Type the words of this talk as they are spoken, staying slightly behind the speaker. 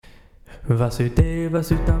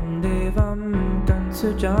Vasudevasutam Devam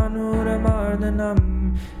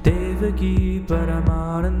Kansujanuramardanam Devaki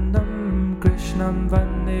Paramanandam Krishnam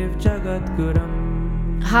Vandev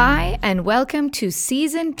Jagadguram. Hi, and welcome to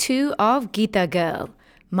Season 2 of Gita Girl.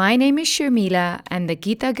 My name is Sharmila, and the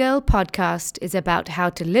Gita Girl podcast is about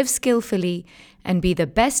how to live skillfully and be the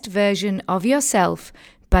best version of yourself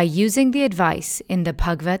by using the advice in the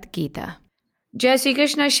Bhagavad Gita. Jai Shri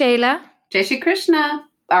Krishna, Shayla. Jai Shri Krishna.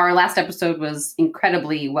 Our last episode was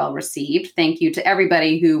incredibly well received. Thank you to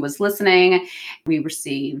everybody who was listening. We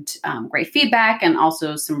received great feedback and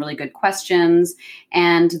also some really good questions.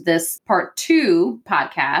 And this part 2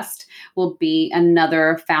 podcast will be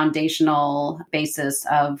another foundational basis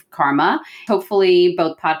of karma. Hopefully,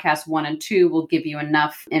 both podcasts 1 and 2 will give you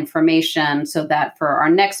enough information so that for our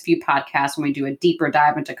next few podcasts, when we do a deeper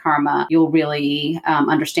dive into karma, you'll really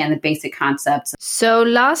understand the basic concepts. So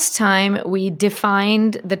last time we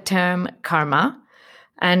defined the term karma,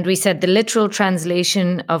 and we said the literal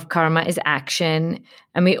translation of karma is action.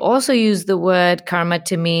 And we also use the word karma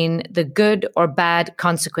to mean the good or bad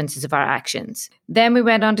consequences of our actions. Then we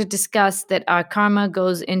went on to discuss that our karma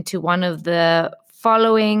goes into one of the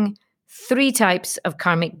following 3 types of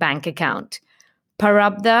karmic bank account.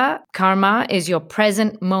 Prarabdha karma is your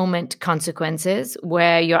present moment consequences,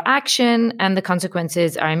 where your action and the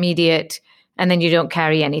consequences are immediate, and then you don't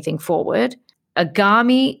carry anything forward.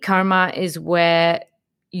 Agami karma is where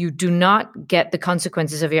you do not get the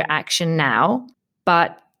consequences of your action now,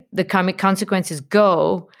 but the karmic consequences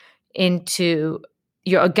go into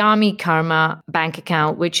your agami karma bank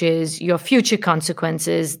account, which is your future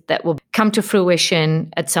consequences that will come to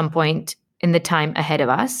fruition at some point in the time ahead of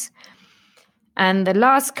us. And the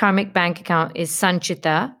last karmic bank account is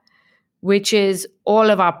sanchita, which is all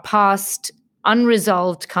of our past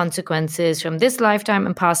unresolved consequences from this lifetime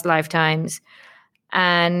and past lifetimes.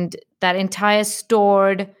 And that entire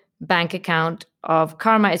stored bank account of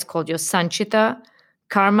karma is called your sanchita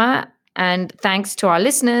karma. And thanks to our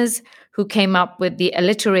listeners who came up with the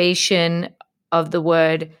alliteration of the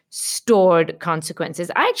word stored consequences.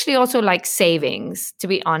 I actually also like savings, to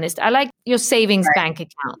be honest. I like your savings bank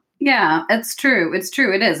account. Yeah, it's true. It's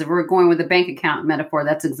true. It is. If we're going with the bank account metaphor,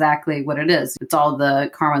 that's exactly what it is. It's all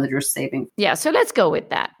the karma that you're saving. Yeah, so let's go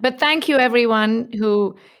with that. But thank you, everyone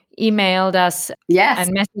who emailed us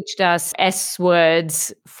and messaged us S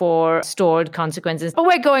words for stored consequences. But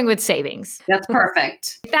we're going with savings. That's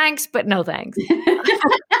perfect. Thanks, but no thanks.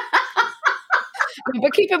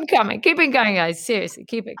 But keep them coming. Keep it going, guys. Seriously,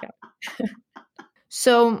 keep it coming.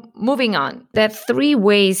 So moving on. There are 3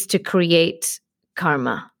 ways to create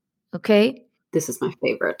karma. Okay? This is my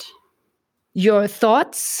favorite. Your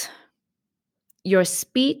thoughts, your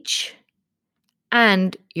speech,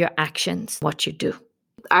 and your actions, what you do.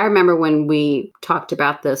 I remember when we talked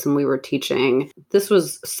about this and we were teaching, this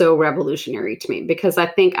was so revolutionary to me because I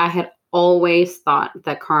think I had always thought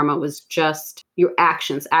that karma was just your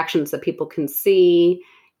actions that people can see.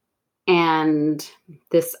 And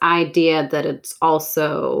this idea that it's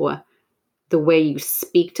also the way you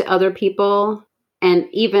speak to other people and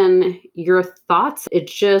even your thoughts. It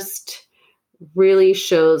just really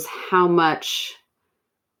shows how much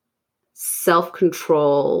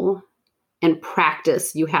self-control and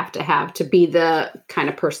practice you have to be the kind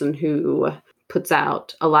of person who puts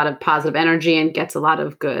out a lot of positive energy and gets a lot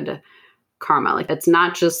of good karma. Like, it's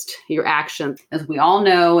not just your action. As we all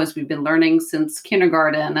know, as we've been learning since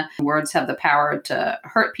kindergarten, words have the power to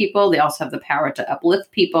hurt people. They also have the power to uplift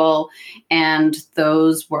people. And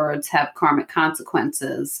those words have karmic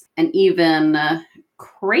consequences. And even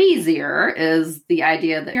crazier is the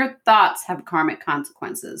idea that your thoughts have karmic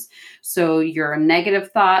consequences. So your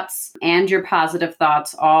negative thoughts and your positive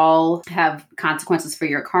thoughts all have consequences for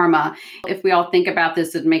your karma. If we all think about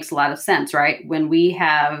this, it makes a lot of sense, right? When we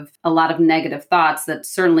have a lot of negative thoughts, that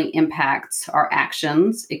certainly impacts our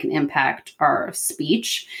actions. It can impact our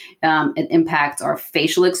speech. It impacts our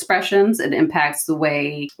facial expressions. It impacts the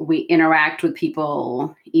way we interact with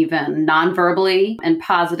people, even non-verbally. And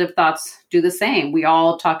positive thoughts do the same. We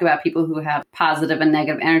all talk about people who have positive and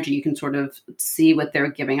negative energy. You can sort of see what they're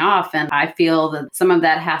giving off. And I feel that some of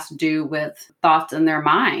that has to do with thoughts in their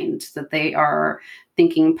mind, that they are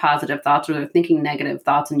thinking positive thoughts or they're thinking negative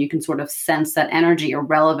thoughts. And you can sort of sense that energy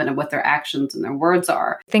irrelevant of what their actions and their words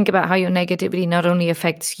are. Think about how your negativity not only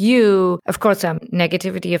affects you. Of course,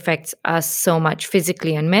 negativity affects us so much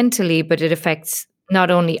physically and mentally, but it affects not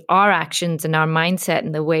only our actions and our mindset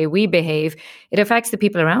and the way we behave, it affects the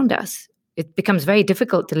people around us. It becomes very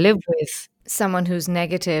difficult to live with someone who's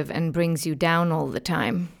negative and brings you down all the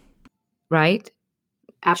time, right?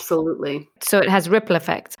 Absolutely. So it has ripple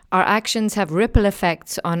effects. Our actions have ripple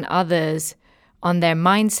effects on others, on their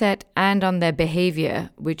mindset and on their behavior,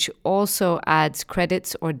 which also adds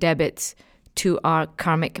credits or debits to our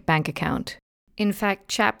karmic bank account. In fact,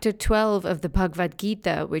 chapter 12 of the Bhagavad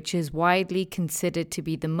Gita, which is widely considered to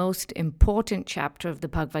be the most important chapter of the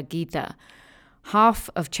Bhagavad Gita, half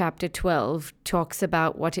of chapter 12 talks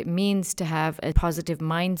about what it means to have a positive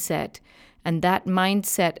mindset, and that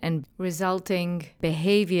mindset and resulting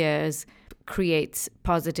behaviors creates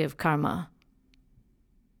positive karma.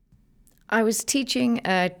 I was teaching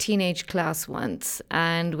a teenage class once,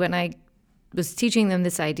 and when I was teaching them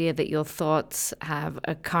this idea that your thoughts have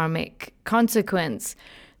a karmic consequence,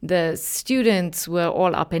 the students were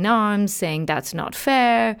all up in arms saying that's not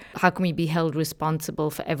fair. How can we be held responsible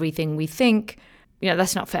for everything we think?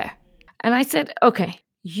 That's not fair. And I said, okay,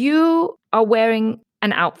 you are wearing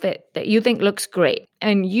an outfit that you think looks great,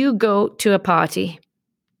 and you go to a party.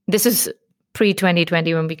 This is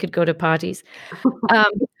pre-2020 when we could go to parties. I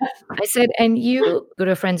said, and you go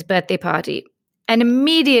to a friend's birthday party, and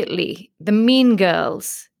immediately the mean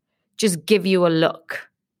girls just give you a look.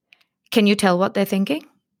 Can you tell what they're thinking?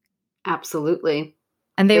 Absolutely.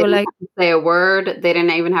 And they were like, didn't have to say a word. They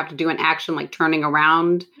didn't even have to do an action like turning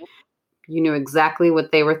around. You knew exactly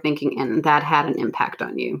what they were thinking, and that had an impact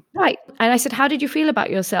on you. Right. And I said, how did you feel about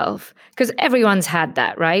yourself? Because everyone's had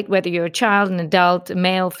that, right? Whether you're a child, an adult, a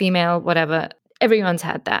male, female, whatever, everyone's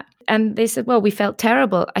had that. And they said, well, we felt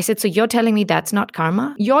terrible. I said, so you're telling me that's not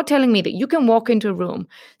karma? You're telling me that you can walk into a room,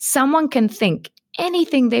 someone can think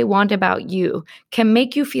anything they want about you, can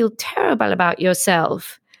make you feel terrible about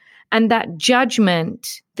yourself, and that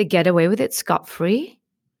judgment, they get away with it scot-free?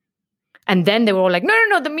 And then they were all like,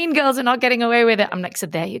 no, the mean girls are not getting away with it. I'm like, so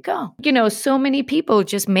there you go. So many people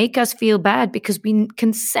just make us feel bad because we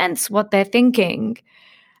can sense what they're thinking.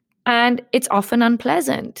 And it's often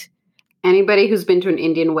unpleasant. Anybody who's been to an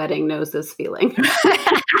Indian wedding knows this feeling.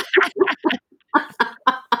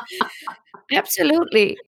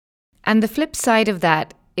 Absolutely. And the flip side of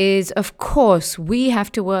that is, of course, we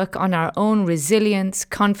have to work on our own resilience,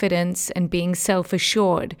 confidence, and being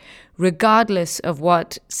self-assured, regardless of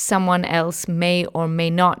what someone else may or may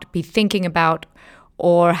not be thinking about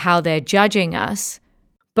or how they're judging us.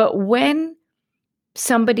 But when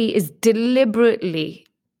somebody is deliberately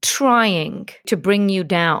trying to bring you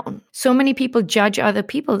down, so many people judge other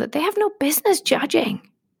people that they have no business judging.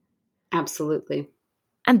 Absolutely.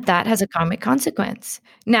 And that has a karmic consequence.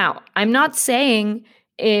 Now, I'm not saying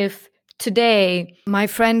if today my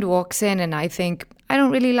friend walks in and I think, I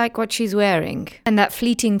don't really like what she's wearing, and that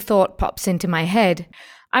fleeting thought pops into my head,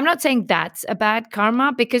 I'm not saying that's a bad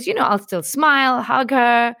karma because, I'll still smile, hug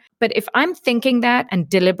her. But if I'm thinking that and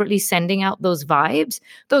deliberately sending out those vibes,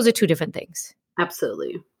 those are two different things.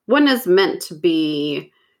 Absolutely. One is meant to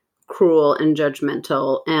be cruel and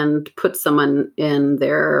judgmental and put someone in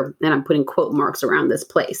their, and I'm putting quote marks around this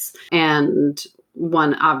place, and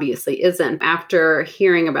one obviously isn't. After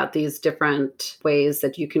hearing about these different ways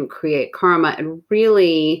that you can create karma, it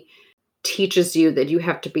really teaches you that you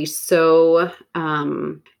have to be so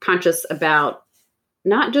conscious about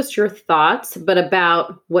not just your thoughts, but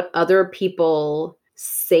about what other people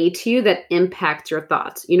say to you that impacts your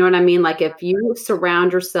thoughts. You know what I mean? Like if you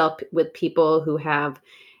surround yourself with people who have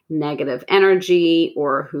negative energy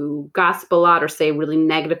or who gossip a lot or say really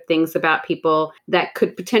negative things about people, that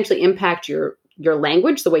could potentially impact your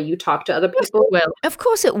language, the way you talk to other people. Of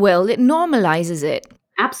course it will. It normalizes it.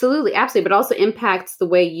 Absolutely. But also impacts the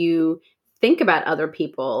way you think about other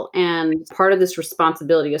people. And part of this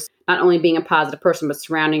responsibility is not only being a positive person, but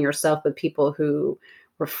surrounding yourself with people who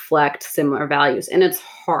reflect similar values. And it's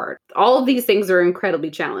hard. All of these things are incredibly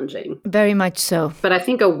challenging. Very much so. But I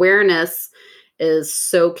think awareness is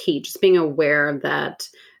so key. Just being aware that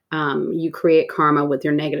you create karma with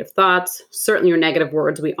your negative thoughts, certainly your negative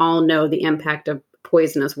words. We all know the impact of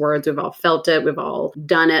poisonous words. We've all felt it. We've all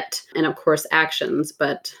done it. And of course, actions.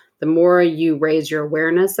 But the more you raise your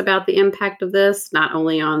awareness about the impact of this, not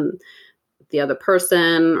only on the other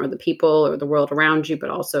person or the people or the world around you,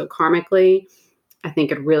 but also karmically, I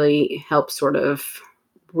think it really helps sort of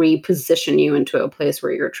reposition you into a place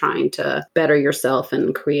where you're trying to better yourself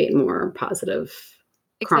and create more positive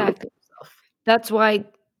karma for yourself. That's why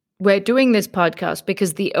we're doing this podcast,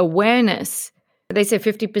 because the awareness, they say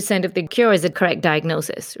 50% of the cure is a correct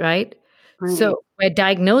diagnosis, right? So we're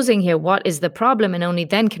diagnosing here what is the problem, and only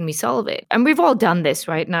then can we solve it. And we've all done this,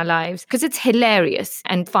 right, in our lives, because it's hilarious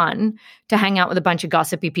and fun to hang out with a bunch of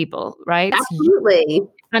gossipy people, right? Absolutely.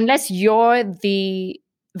 Unless you're the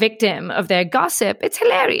victim of their gossip, it's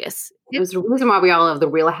hilarious. There's a reason why we all have the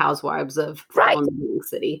Real Housewives of Right. Fallen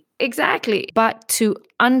City. Exactly. But to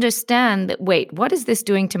understand that, wait, what is this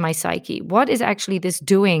doing to my psyche? What is actually this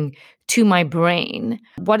doing to my brain?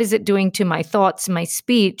 What is it doing to my thoughts, my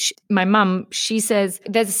speech? My mum, she says,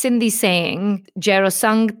 there's a Sindhi saying, Jero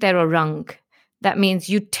sang tero rang. That means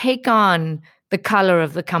you take on the color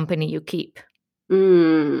of the company you keep.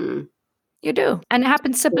 Mm, You do. And it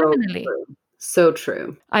happens subliminally. so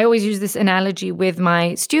true. I always use this analogy with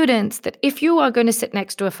my students that if you are going to sit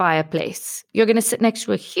next to a fireplace, you're going to sit next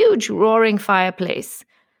to a huge roaring fireplace,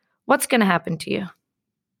 what's going to happen to you?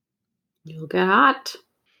 You'll get hot.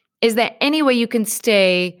 Is there any way you can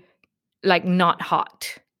stay like not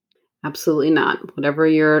hot? Absolutely not. Whatever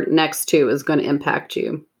you're next to is going to impact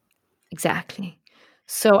you. Exactly.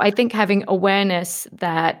 So I think having awareness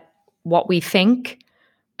that what we think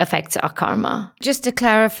affects our karma. Just to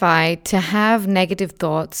clarify, to have negative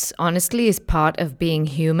thoughts, honestly, is part of being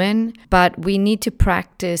human, but we need to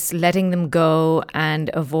practice letting them go and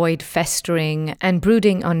avoid festering and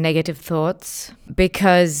brooding on negative thoughts,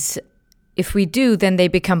 because if we do, then they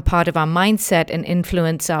become part of our mindset and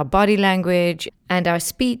influence our body language and our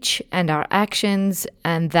speech and our actions,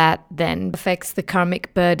 and that then affects the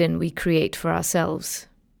karmic burden we create for ourselves.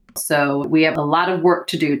 So we have a lot of work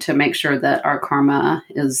to do to make sure that our karma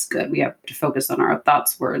is good. We have to focus on our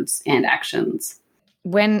thoughts, words, and actions.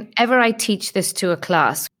 Whenever I teach this to a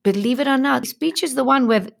class, believe it or not, speech is the one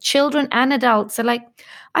where children and adults are like,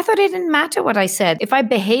 I thought it didn't matter what I said. If I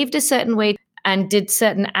behaved a certain way and did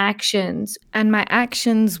certain actions, and my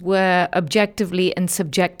actions were objectively and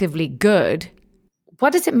subjectively good,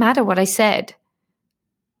 what does it matter what I said?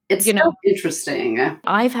 It's so interesting.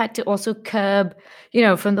 I've had to also curb,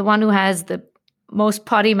 from the one who has the most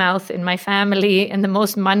potty mouth in my family and the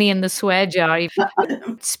most money in the swear jar.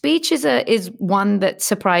 Speech is one that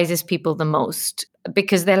surprises people the most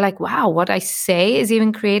because they're like, wow, what I say is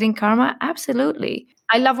even creating karma? Absolutely.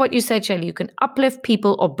 I love what you said, Shelly. You can uplift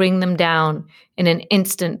people or bring them down in an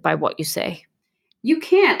instant by what you say. You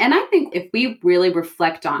can. And I think if we really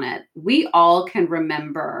reflect on it, we all can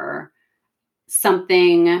remember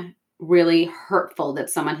something really hurtful that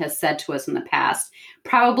someone has said to us in the past,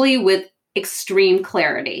 probably with extreme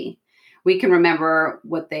clarity. We can remember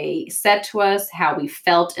what they said to us, how we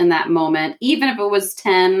felt in that moment, even if it was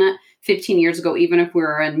 10, 15 years ago, even if we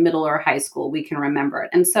were in middle or high school, we can remember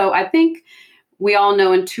it. And so I think we all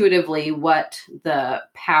know intuitively what the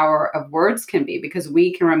power of words can be because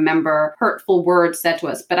we can remember hurtful words said to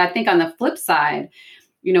us. But I think on the flip side,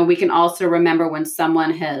 we can also remember when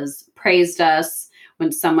someone has praised us,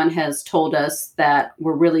 when someone has told us that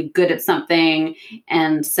we're really good at something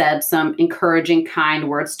and said some encouraging, kind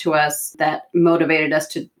words to us that motivated us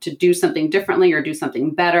to do something differently or do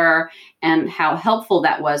something better, and how helpful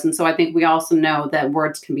that was. And so I think we also know that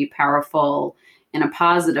words can be powerful in a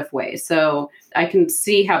positive way. So I can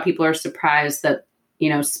see how people are surprised that,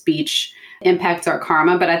 speech impacts our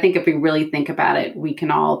karma. But I think if we really think about it, we can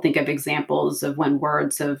all think of examples of when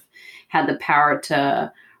words have had the power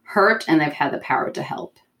to hurt and they've had the power to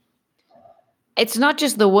help. It's not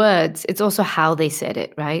just the words, it's also how they said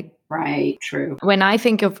it, right? Right, true. When I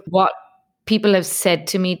think of what people have said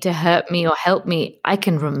to me to hurt me or help me, I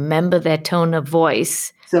can remember their tone of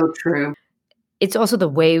voice. So true. It's also the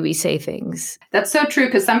way we say things. That's so true,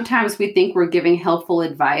 because sometimes we think we're giving helpful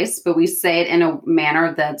advice, but we say it in a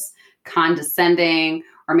manner that's condescending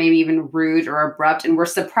or maybe even rude or abrupt. And we're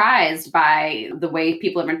surprised by the way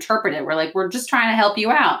people have interpreted it. We're like, we're just trying to help you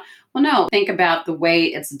out. Well, no, think about the way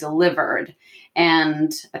it's delivered.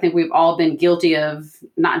 And I think we've all been guilty of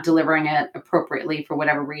not delivering it appropriately for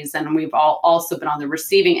whatever reason. And we've all also been on the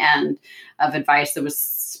receiving end of advice that was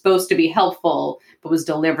supposed to be helpful, but was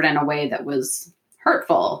delivered in a way that was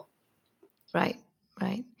hurtful. Right.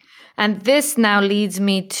 And this now leads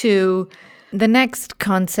me to the next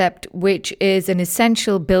concept, which is an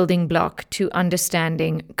essential building block to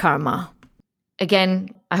understanding karma. Again,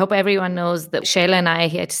 I hope everyone knows that Shayla and I are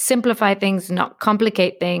here to simplify things, not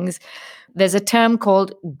complicate things. There's a term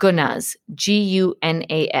called gunas,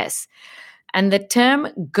 Gunas. And the term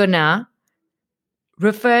guna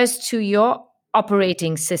refers to your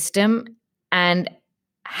operating system, and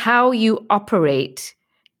how you operate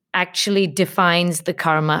actually defines the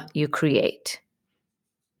karma you create.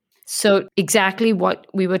 So exactly what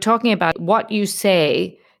we were talking about, what you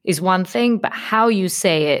say is one thing, but how you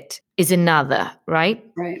say it is another, right?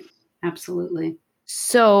 Right. Absolutely.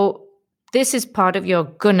 So this is part of your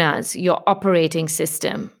gunas, your operating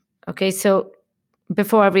system. Okay, so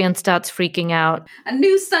before everyone starts freaking out. A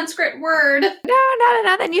new Sanskrit word. No, not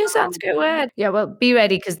another new Sanskrit word. Yeah, well, be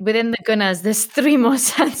ready, because within the gunas, there's 3 more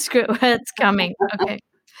Sanskrit words coming. Okay.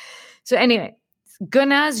 So anyway,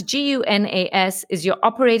 Gunas, Gunas, is your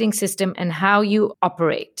operating system and how you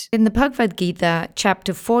operate. In the Bhagavad Gita,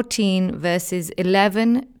 chapter 14, verses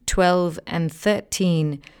 11, 12, and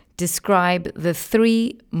 13 describe the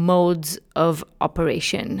 3 modes of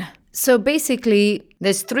operation. So basically,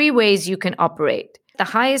 there's 3 ways you can operate. The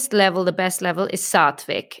highest level, the best level, is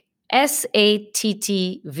Sattvic.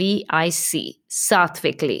 Sattvic,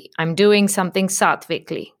 Sattvically. I'm doing something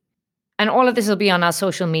Sattvically. And all of this will be on our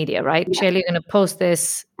social media, right? Yeah. Shirley, you're going to post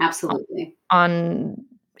this Absolutely. on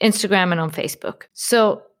Instagram and on Facebook.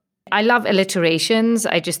 So I love alliterations.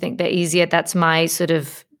 I just think they're easier. That's my sort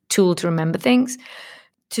of tool to remember things.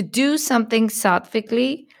 To do something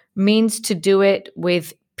sattvically means to do it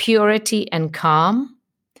with purity and calm.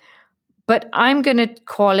 But I'm going to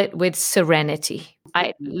call it with serenity.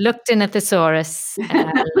 I looked in a thesaurus and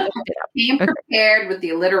I looked it up. Being prepared with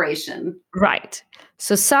the alliteration. Right.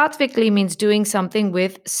 So sattvically means doing something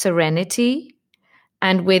with serenity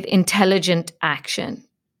and with intelligent action,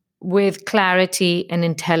 with clarity and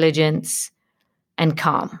intelligence and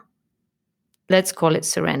calm. Let's call it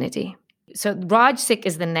serenity. So Rajasic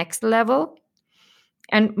is the next level.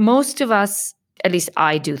 And most of us, at least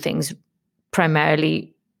I do things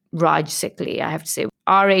primarily Rajasically, I have to say.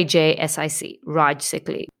 Rajsic,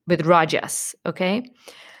 Rajasically, with Rajas, okay?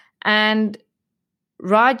 And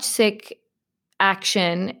Rajasic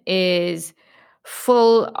action is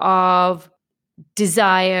full of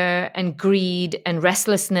desire and greed and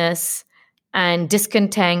restlessness and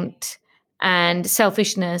discontent and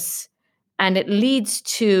selfishness, and it leads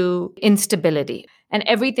to instability. And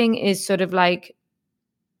everything is sort of like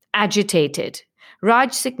agitated.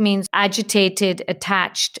 Rajasic means agitated,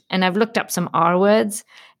 attached, and I've looked up some R words.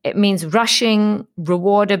 It means rushing,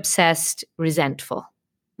 reward-obsessed, resentful.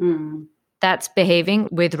 Mm. That's behaving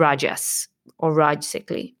with Rajas or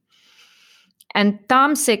Rajasically. And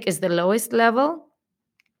Tamasic is the lowest level.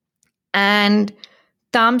 And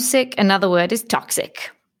Tamasic, another word, is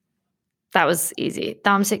toxic. That was easy.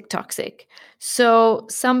 Tamasic, toxic. So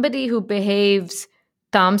somebody who behaves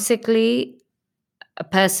tamasically, a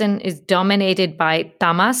person is dominated by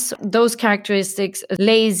tamas. Those characteristics: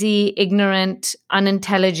 lazy, ignorant,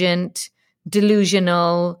 unintelligent,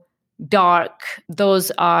 delusional, dark.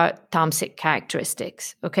 Those are tamasic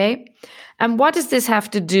characteristics, okay? And what does this have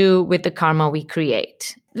to do with the karma we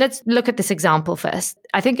create? Let's look at this example first.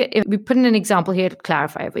 I think if we put in an example here to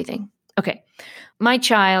clarify everything. Okay, my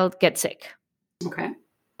child gets sick.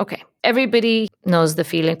 Okay, everybody knows the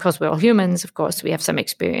feeling, because we're all humans, of course. We have some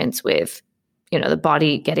experience with, the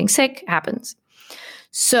body getting sick happens.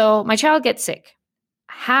 So my child gets sick.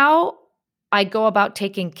 How I go about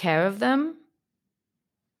taking care of them,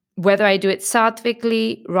 whether I do it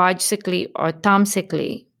sattvically, rajasically, or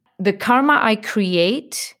tamasically, the karma I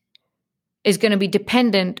create is going to be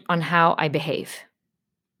dependent on how I behave.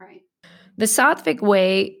 Right. The sattvic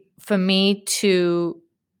way for me to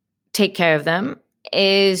take care of them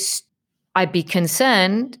is I'd be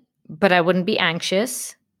concerned, but I wouldn't be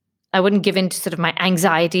anxious. I wouldn't give in to sort of my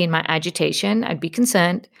anxiety and my agitation. I'd be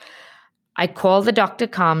concerned. I'd call the doctor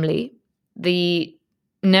calmly. The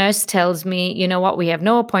nurse tells me, you know what, we have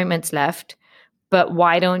no appointments left, but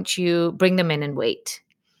why don't you bring them in and wait?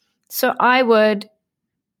 So I would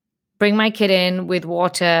bring my kid in with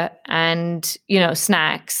water and,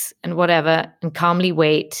 snacks and whatever, and calmly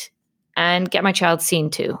wait and get my child seen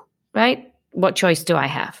to, right? What choice do I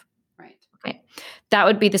have? Right. Okay. That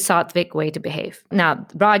would be the sattvic way to behave. Now,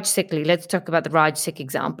 rajasically, let's talk about the rajasic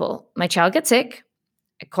example. My child gets sick.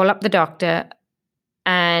 I call up the doctor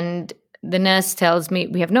and the nurse tells me,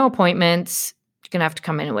 we have no appointments. You're going to have to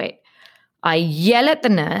come in and wait. I yell at the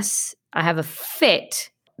nurse. I have a fit.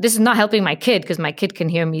 This is not helping my kid because my kid can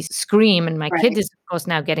hear me scream, and my kid is, of course,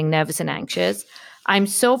 now getting nervous and anxious. I'm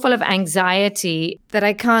so full of anxiety that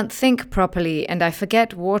I can't think properly, and I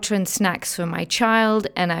forget water and snacks for my child,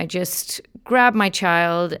 and I just grab my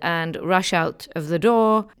child and rush out of the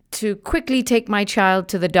door to quickly take my child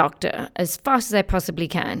to the doctor as fast as I possibly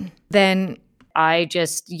can. Then I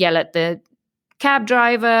just yell at the cab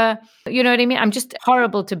driver. You know what I mean? I'm just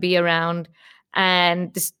horrible to be around.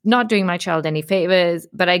 And this not doing my child any favors,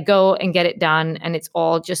 but I go and get it done, and it's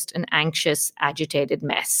all just an anxious, agitated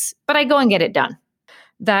mess. But I go and get it done.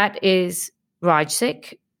 That is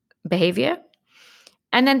rajasic behavior.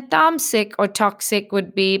 And then tamasic or toxic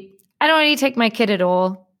would be, I don't really take my kid at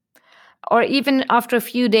all. Or even after a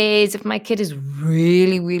few days, if my kid is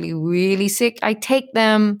really, really, really sick, I take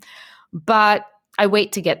them, but I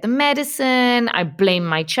wait to get the medicine. I blame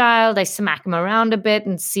my child. I smack them around a bit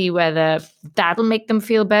and see whether that'll make them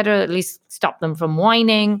feel better, at least stop them from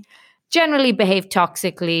whining. generally behave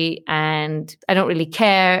toxically and I don't really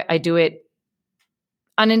care. I do it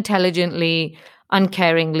unintelligently,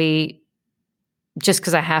 uncaringly, just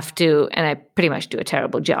because I have to, and I pretty much do a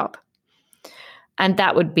terrible job. And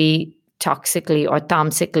that would be toxically or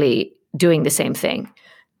tamsically doing the same thing.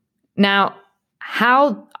 Now,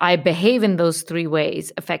 how I behave in those three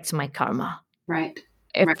ways affects my karma. Right.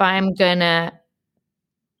 If I'm going to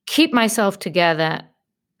keep myself together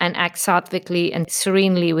and act sattvically and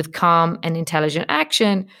serenely with calm and intelligent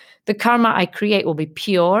action, the karma I create will be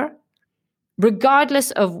pure,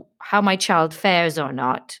 regardless of how my child fares or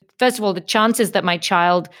not. First of all, the chances that my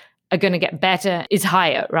child are going to get better is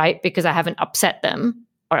higher, right? Because I haven't upset them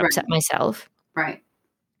or upset myself. Right.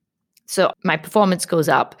 So my performance goes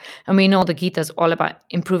up. And we know the Gita is all about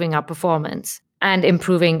improving our performance and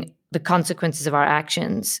improving the consequences of our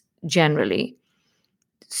actions generally.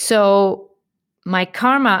 So my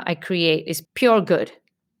karma I create is pure good.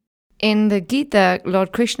 In the Gita,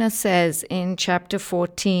 Lord Krishna says in chapter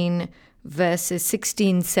 14, verses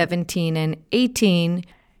 16, 17, and 18,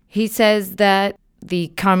 he says that the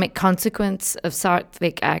karmic consequence of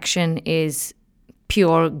sattvic action is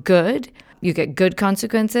pure good. You get good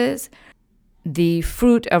consequences. The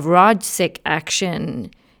fruit of rajasic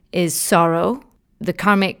action is sorrow. The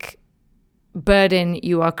karmic burden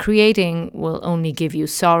you are creating will only give you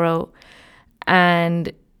sorrow.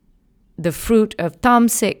 And the fruit of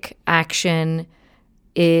tamasic action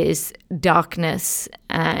is darkness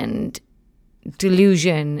and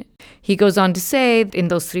delusion. He goes on to say in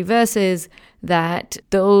those three verses that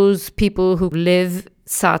those people who live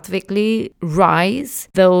sattvically rise,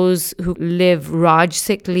 those who live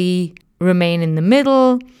rajasically remain in the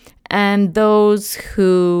middle, and those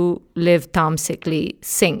who live tamsically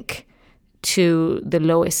sink to the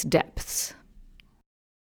lowest depths.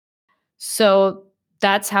 So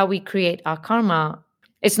that's how we create our karma.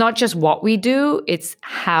 It's not just what we do, it's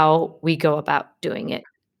how we go about doing it.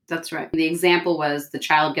 That's right. The example was the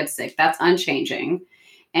child gets sick. That's unchanging.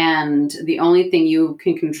 And the only thing you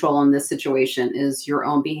can control in this situation is your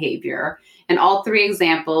own behavior. And all three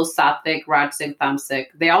examples, sattvic, rajasic, tamasic,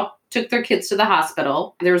 they all took their kids to the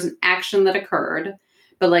hospital. There was an action that occurred.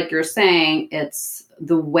 But like you're saying, it's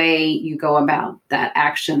the way you go about that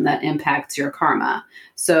action that impacts your karma.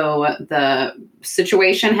 So the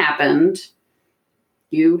situation happened,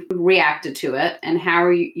 you reacted to it, and how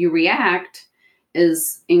you react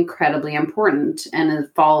is incredibly important. And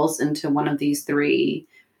it falls into one of these three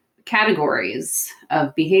categories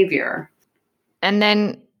of behavior. And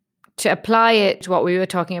then to apply it to what we were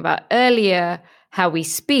talking about earlier, how we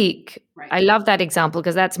speak, Right. I love that example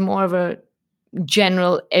because that's more of a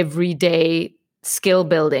general everyday skill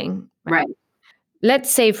building. Right.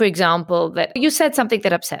 Let's say, for example, that you said something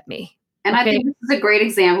that upset me. And I think this is a great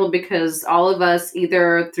example because all of us,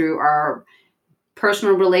 either through our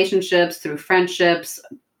personal relationships, through friendships,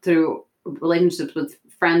 through relationships with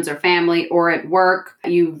friends or family, or at work,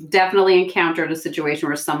 you've definitely encountered a situation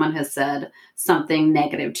where someone has said something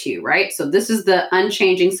negative to you, right? So this is the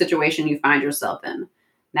unchanging situation you find yourself in.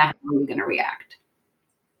 Now, how are you going to react?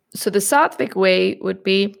 So the sattvic way would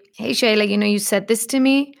be, hey, Shayla, you said this to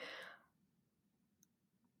me.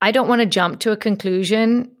 I don't want to jump to a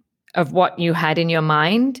conclusion of what you had in your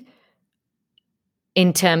mind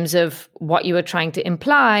in terms of what you were trying to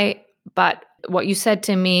imply, but what you said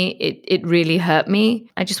to me, it really hurt me.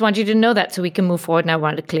 I just want you to know that so we can move forward, and I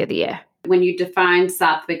wanted to clear the air. When you define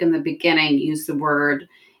sattvic in the beginning, use the word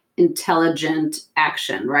intelligent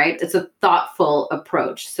action, right? It's a thoughtful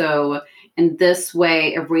approach. So in this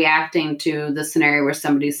way of reacting to the scenario where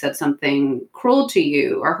somebody said something cruel to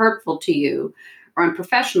you or hurtful to you or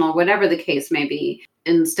unprofessional, whatever the case may be,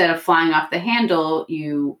 instead of flying off the handle,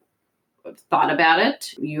 you thought about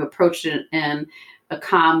it, you approached it in a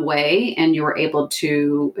calm way, and you were able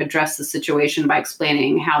to address the situation by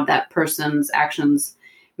explaining how that person's actions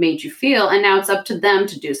made you feel. And now it's up to them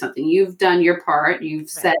to do something. You've done your part. You've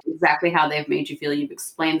said exactly how they've made you feel. You've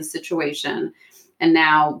explained the situation. And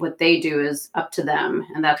now what they do is up to them.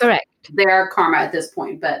 And that's correct. Their karma at this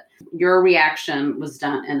point. But your reaction was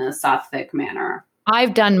done in a sattvic manner.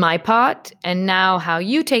 I've done my part. And now how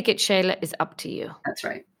you take it, Shayla, is up to you. That's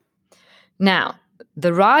right. Now,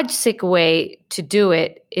 the rajasic way to do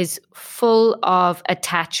it is full of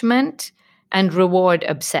attachment and reward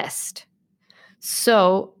obsessed.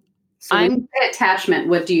 So when you say attachment,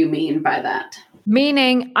 what do you mean by that?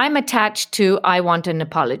 Meaning I'm attached to, I want an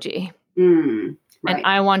apology. Right. And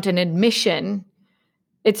I want an admission.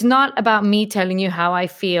 It's not about me telling you how I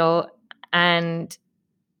feel and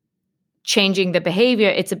changing the behavior.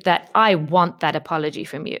 It's that I want that apology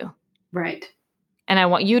from you. Right. And I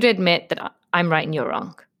want you to admit that I'm right and you're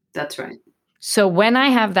wrong. That's right. So when I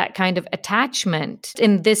have that kind of attachment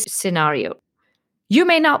in this scenario, you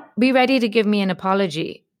may not be ready to give me an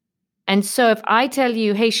apology. And so if I tell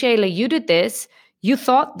you, hey, Shayla, you did this, you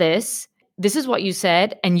thought this is what you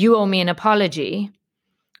said, and you owe me an apology,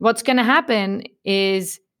 what's going to happen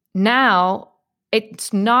is now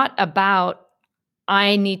it's not about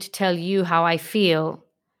I need to tell you how I feel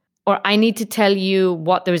or I need to tell you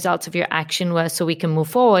what the results of your action were so we can move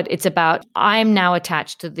forward. It's about I'm now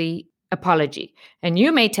attached to the apology. And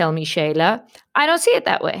you may tell me, Shayla, I don't see it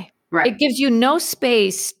that way. Right. It gives you no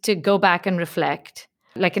space to go back and reflect.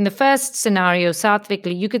 Like in the first scenario,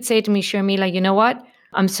 Satvikly, you could say to me, Sharmila, you know what?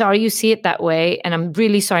 I'm sorry you see it that way. And I'm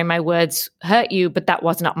really sorry my words hurt you, but that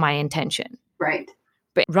was not my intention. Right.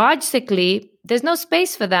 But Rajsikly, there's no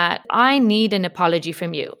space for that. I need an apology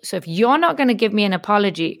from you. So if you're not going to give me an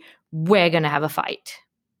apology, we're going to have a fight.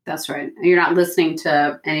 That's right. You're not listening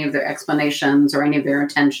to any of their explanations or any of their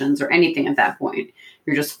intentions or anything at that point.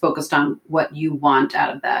 You're just focused on what you want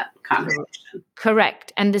out of that conversation.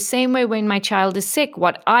 Correct. And the same way when my child is sick,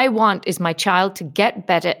 what I want is my child to get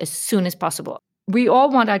better as soon as possible. We all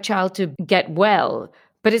want our child to get well,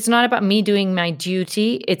 but it's not about me doing my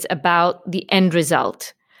duty. It's about the end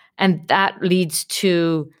result. And that leads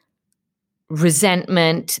to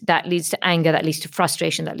resentment, that leads to anger, that leads to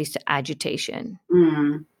frustration, that leads to agitation.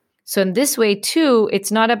 Mm. So in this way, too,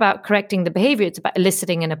 it's not about correcting the behavior. It's about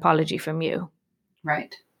eliciting an apology from you.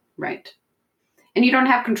 Right, right. And you don't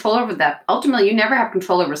have control over that. Ultimately, you never have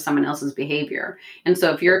control over someone else's behavior. And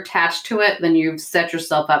so if you're attached to it, then you've set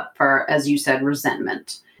yourself up for, as you said,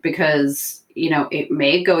 resentment. Because, it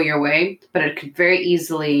may go your way, but it could very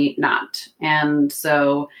easily not. And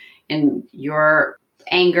so in your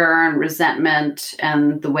anger and resentment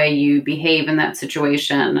and the way you behave in that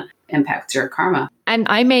situation impacts your karma. And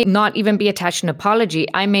I may not even be attached to an apology.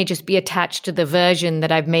 I may just be attached to the version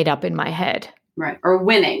that I've made up in my head. Right. Or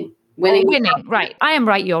winning. Winning, right. I am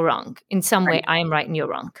right, you're wrong. In some way, I am right and you're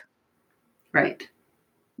wrong. Right.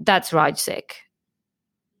 That's Rajsik.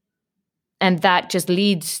 And that just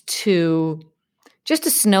leads to just a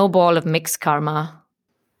snowball of mixed karma.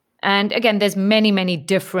 And again, there's many, many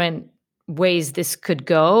different ways this could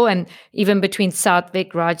go. And even between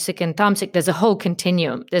Satvik, Rajsik, and Tamsik, there's a whole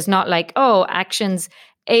continuum. There's not like, actions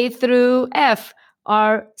A through F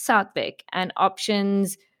are Satvik and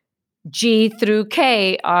options G through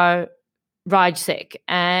K are Rajsik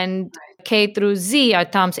and K through Z are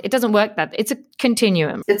Tamsik. It doesn't work that. It's a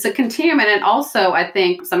continuum. It's a continuum. And also, I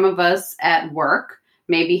think some of us at work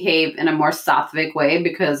may behave in a more Sattvic way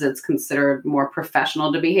because it's considered more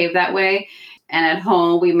professional to behave that way. And at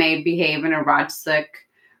home, we may behave in a Rajsic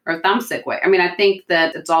or Tamsic way. I mean, I think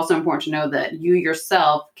that it's also important to know that you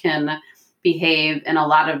yourself can behave in a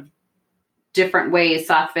lot of different ways,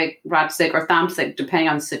 Sattvic, Rajsic, or Tamsic, depending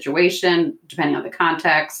on the situation, depending on the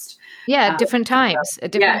context. Yeah, at different times.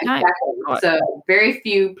 At different times. Exactly. So very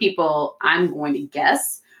few people, I'm going to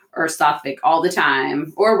guess, are Sattvic all the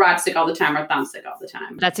time, or Rajsic all the time, or Tamsic all the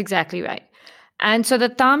time. That's exactly right. And so the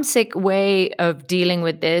Tamsic way of dealing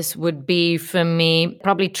with this would be, for me,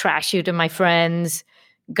 probably trash you to my friends,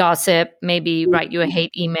 gossip, maybe write you a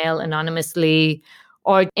hate email anonymously,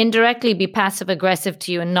 or indirectly be passive aggressive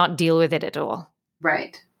to you and not deal with it at all.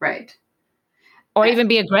 Right. Or even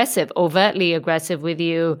be aggressive, overtly aggressive with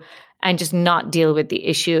you and just not deal with the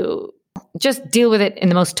issue. Just deal with it in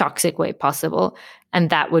the most toxic way possible. And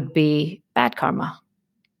that would be bad karma.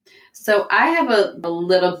 So I have a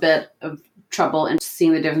little bit of trouble in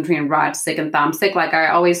seeing the difference between Rajsic and Tamsic. Like I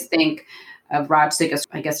always think of Rajsic as,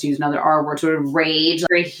 I guess to use another R word, sort of rage,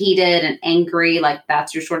 very heated and angry, like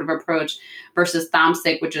that's your sort of approach, versus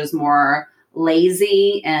Tamsic, which is more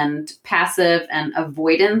lazy and passive and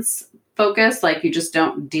avoidance focused. Like you just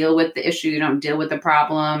don't deal with the issue, you don't deal with the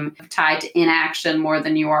problem, tied to inaction more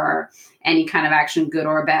than you are any kind of action, good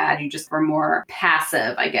or bad. You just are more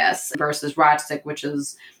passive, I guess, versus Rajsic, which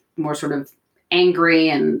is more sort of angry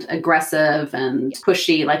and aggressive and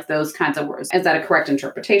pushy, like those kinds of words. Is that a correct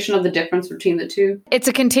interpretation of the difference between the two? It's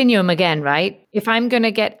a continuum again, right? If I'm going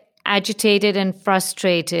to get agitated and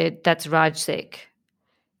frustrated, that's Rajsic.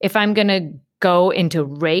 If I'm going to go into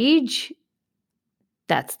rage,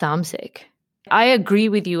 that's Tamsic. I agree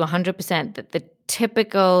with you 100% that the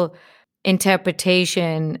typical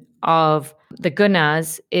interpretation of the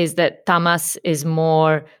gunas is that tamas is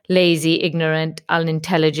more lazy, ignorant,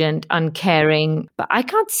 unintelligent, uncaring. But I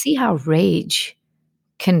can't see how rage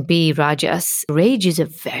can be rajas. Rage is a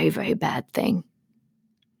very, very bad thing.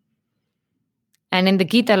 And in the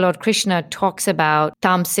Gita, Lord Krishna talks about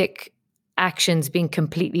tamasic actions being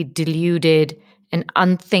completely deluded and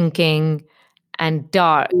unthinking and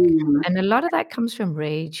dark. And a lot of that comes from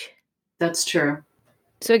rage. That's true.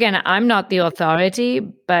 So again, I'm not the authority,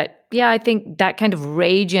 but yeah, I think that kind of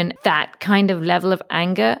rage and that kind of level of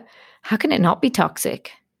anger, how can it not be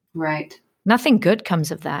toxic? Right. Nothing good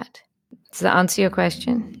comes of that. Does that answer your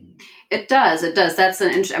question? It does. It does. That's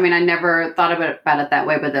an I mean, I never thought about it that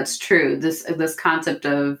way, but that's true. This concept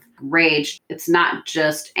of rage, it's not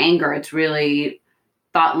just anger. It's really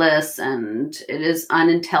thoughtless and it is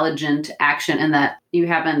unintelligent action in that you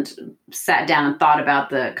haven't sat down and thought about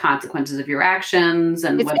the consequences of your actions.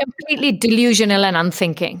 And it's completely delusional and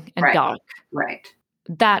unthinking and dark. Right.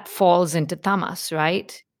 That falls into tamas,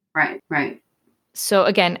 right? Right. So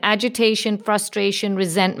again, agitation, frustration,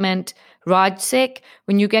 resentment, rajasic,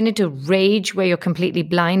 when you get into rage where you're completely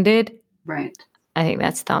blinded, right, I think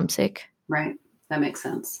that's tamasic. Right. That makes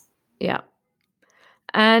sense. Yeah.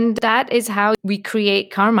 And that is how we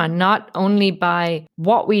create karma, not only by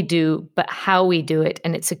what we do, but how we do it.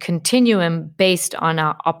 And it's a continuum based on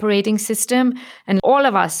our operating system. And all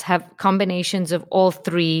of us have combinations of all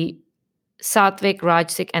three, sattvic,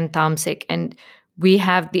 rajasic, and tamasic. And we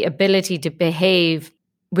have the ability to behave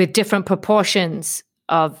with different proportions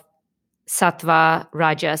of sattva,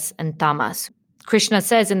 rajas, and tamas. Krishna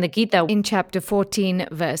says in the Gita, in chapter 14,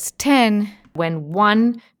 verse 10, when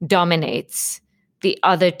one dominates, the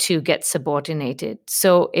other two get subordinated.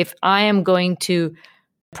 So if I am going to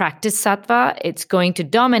practice sattva, it's going to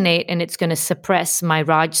dominate and it's going to suppress my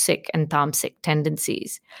rajasic and tamasic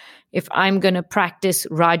tendencies. If I'm going to practice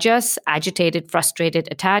rajas, agitated, frustrated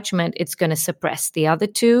attachment, it's going to suppress the other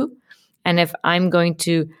two. And if I'm going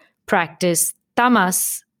to practice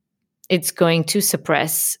tamas, it's going to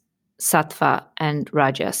suppress sattva and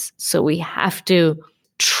rajas. So we have to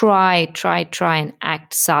try and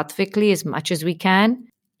act sattvically as much as we can,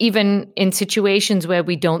 even in situations where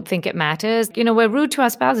we don't think it matters. You know, we're rude to our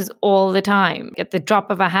spouses all the time. At the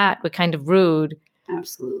drop of a hat, we're kind of rude.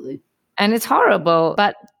 Absolutely. And it's horrible,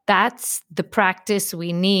 but that's the practice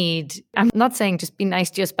we need. I'm not saying just be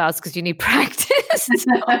nice to your spouse because you need practice.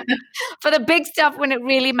 For the big stuff when it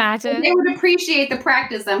really matters. They would appreciate the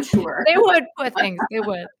practice, I'm sure. They would, poor things. They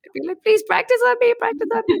would. They'd be like, please practice on me, practice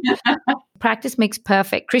on me. Practice makes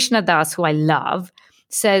perfect. Krishna Das, who I love,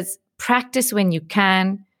 says, practice when you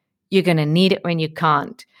can. You're going to need it when you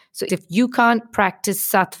can't. So if you can't practice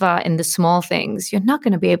sattva in the small things, you're not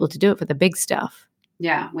going to be able to do it for the big stuff.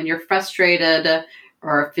 Yeah. When you're frustrated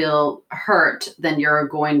or feel hurt, then you're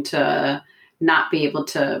going to not be able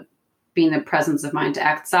to be in the presence of mind to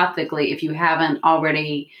act sattvically if you haven't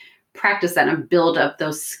already practiced that and build up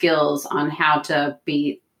those skills on how to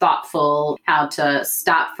be thoughtful, how to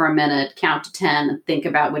stop for a minute, count to 10, and think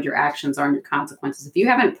about what your actions are and your consequences. If you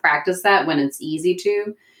haven't practiced that when it's easy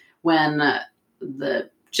to, when the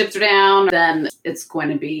chips are down, then it's going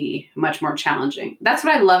to be much more challenging. That's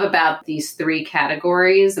what I love about these three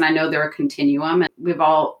categories. And I know they're a continuum. And we've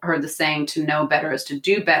all heard the saying, to know better is to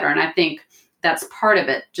do better. And I think that's part of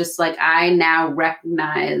it. Just like I now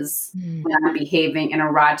recognize when I'm behaving in a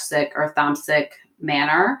rajasic or tamasic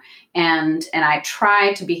manner, and I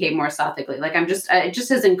try to behave more sattvically. Like it just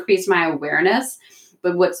has increased my awareness.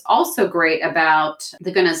 But what's also great about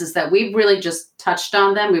the gunas is that we've really just touched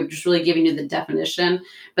on them. We've just really given you the definition.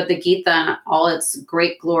 But the Gita, all its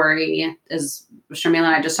great glory, as Sharmila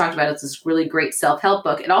and I just talked about, it's this really great self-help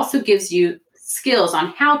book. It also gives you skills on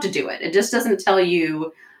how to do it. It just doesn't tell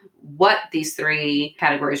you what these three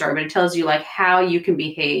categories are, but it tells you like how you can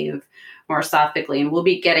behave more sattvically. And we'll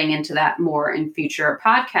be getting into that more in future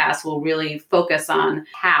podcasts. We'll really focus on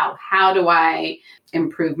how do I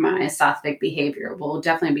improve my sattvic behavior. We'll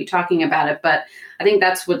definitely be talking about it. But I think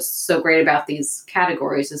that's what's so great about these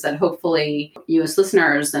categories is that hopefully you as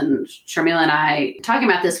listeners and Sharmila and I talking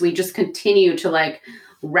about this, we just continue to like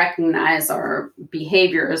recognize our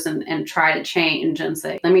behaviors and try to change and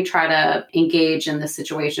say, let me try to engage in this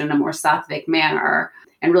situation in a more sattvic manner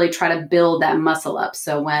and really try to build that muscle up.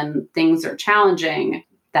 So when things are challenging,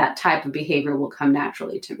 that type of behavior will come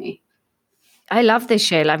naturally to me. I love this,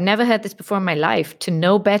 Shail. I've never heard this before in my life. To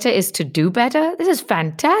know better is to do better. This is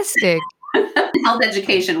fantastic. Health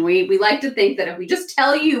education. We like to think that if we just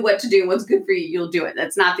tell you what to do, what's good for you, you'll do it.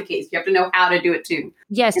 That's not the case. You have to know how to do it too.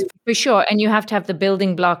 Yes, for sure. And you have to have the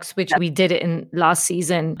building blocks, which we did it in last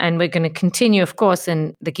season. And we're going to continue, of course,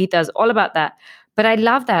 and the Gita is all about that. But I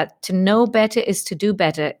love that. To know better is to do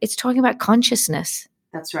better. It's talking about consciousness.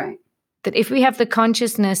 That's right. That if we have the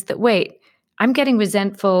consciousness that, wait, I'm getting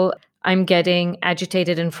resentful, I'm getting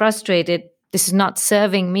agitated and frustrated, this is not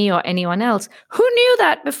serving me or anyone else. Who knew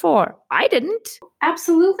that before? I didn't.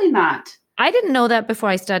 Absolutely not. I didn't know that before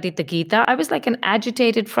I studied the Gita. I was like an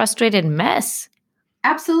agitated, frustrated mess.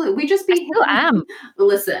 Absolutely. We just behave. Still am.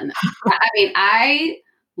 Listen, I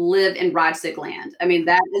live in Rajsik land.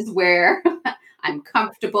 That is where I'm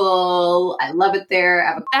comfortable. I love it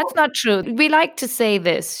there. That's not true. We like to say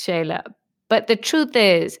this, Shayla, but the truth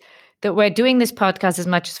is that we're doing this podcast as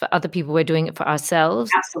much as for other people, we're doing it for ourselves.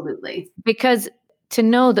 Absolutely. Because to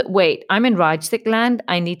know that, wait, I'm in Rajsik land,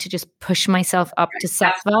 I need to just push myself up to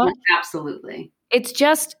Sattva. Absolutely. It's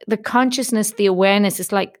just the consciousness, the awareness.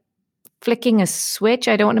 It's like flicking a switch.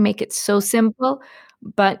 I don't want to make it so simple,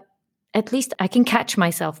 but at least I can catch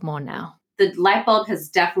myself more now. The light bulb has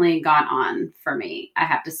definitely gone on for me, I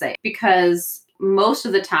have to say, because most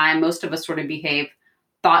of the time, most of us sort of behave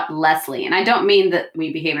thoughtlessly. And I don't mean that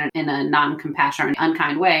we behave in a non-compassionate or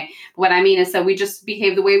unkind way. What I mean is that we just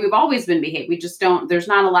behave the way we've always been behaved. We just don't, there's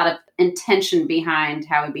not a lot of intention behind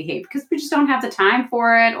how we behave because we just don't have the time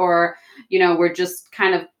for it, or, we're just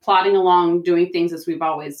kind of plodding along doing things as we've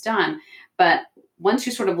always done. But once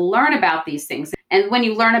you sort of learn about these things, and when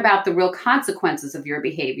you learn about the real consequences of your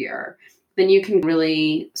behavior, then you can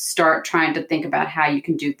really start trying to think about how you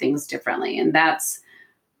can do things differently. And that's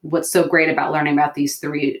what's so great about learning about these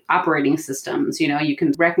 3 operating systems. You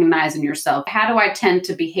can recognize in yourself, how do I tend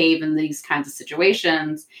to behave in these kinds of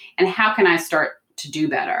situations? And how can I start to do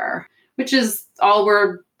better? Which is all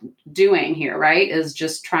we're doing here, right? Is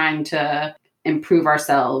just trying to improve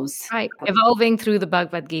ourselves. Right. Evolving through the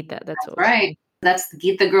Bhagavad Gita. That's all. Right. That's the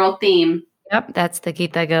Gita Girl theme. Yep. That's the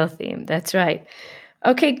Gita Girl theme. That's right.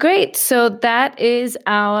 Okay, great. So that is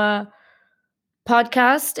our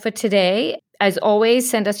podcast for today. As always,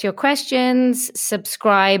 send us your questions,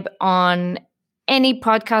 subscribe on any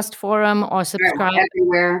podcast forum, or subscribe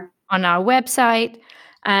everywhere on our website.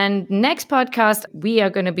 And next podcast, we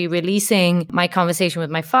are going to be releasing my conversation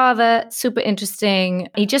with my father. Super interesting.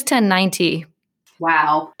 He just turned 90.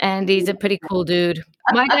 Wow. And he's a pretty cool dude.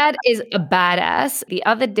 My dad is a badass. The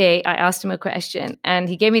other day, I asked him a question and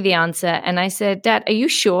he gave me the answer. And I said, Dad, are you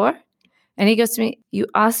sure? And he goes to me, you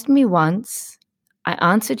asked me once. I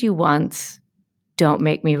answered you once. Don't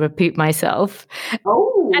make me repeat myself. Oh.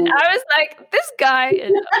 And I was like, this guy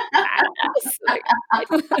is a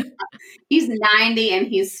badass. He's 90 and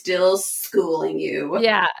he's still schooling you.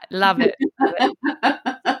 Yeah, love it.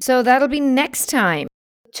 So that'll be next time.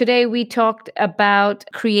 Today we talked about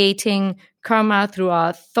creating karma through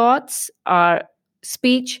our thoughts, our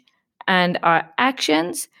speech, and our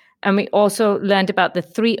actions. And we also learned about the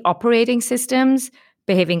 3 operating systems,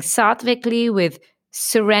 behaving sattvically with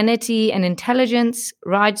serenity and intelligence,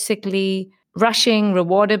 rajsikly, rushing,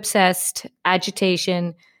 reward-obsessed,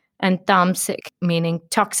 agitation, and tamasic, meaning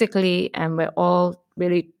toxically. And we're all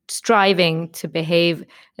really striving to behave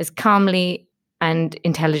as calmly and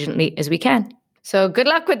intelligently as we can. So good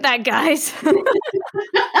luck with that, guys.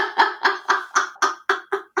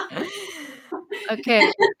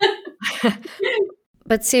 Okay.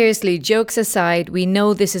 But seriously, jokes aside, we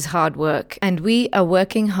know this is hard work, and we are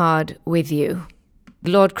working hard with you.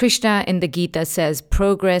 Lord Krishna in the Gita says,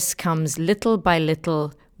 progress comes little by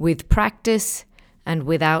little with practice and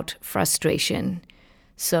without frustration.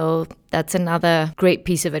 So that's another great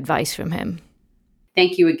piece of advice from him.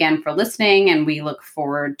 Thank you again for listening, and we look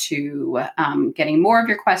forward to getting more of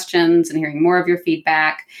your questions and hearing more of your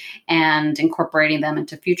feedback and incorporating them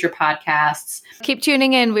into future podcasts. Keep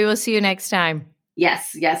tuning in. We will see you next time.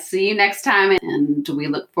 Yes. See you next time, and we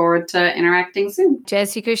look forward to interacting soon. Jai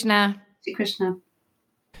Shri Krishna. Shri Krishna.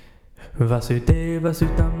 Vasudeva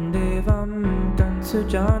Sutam Devam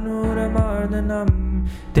Kansujanuramardanam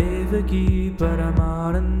Devaki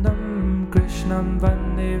Paramanandam Krishnam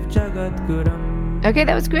Vandev Jagadguram. Okay,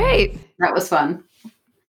 that was great. That was fun.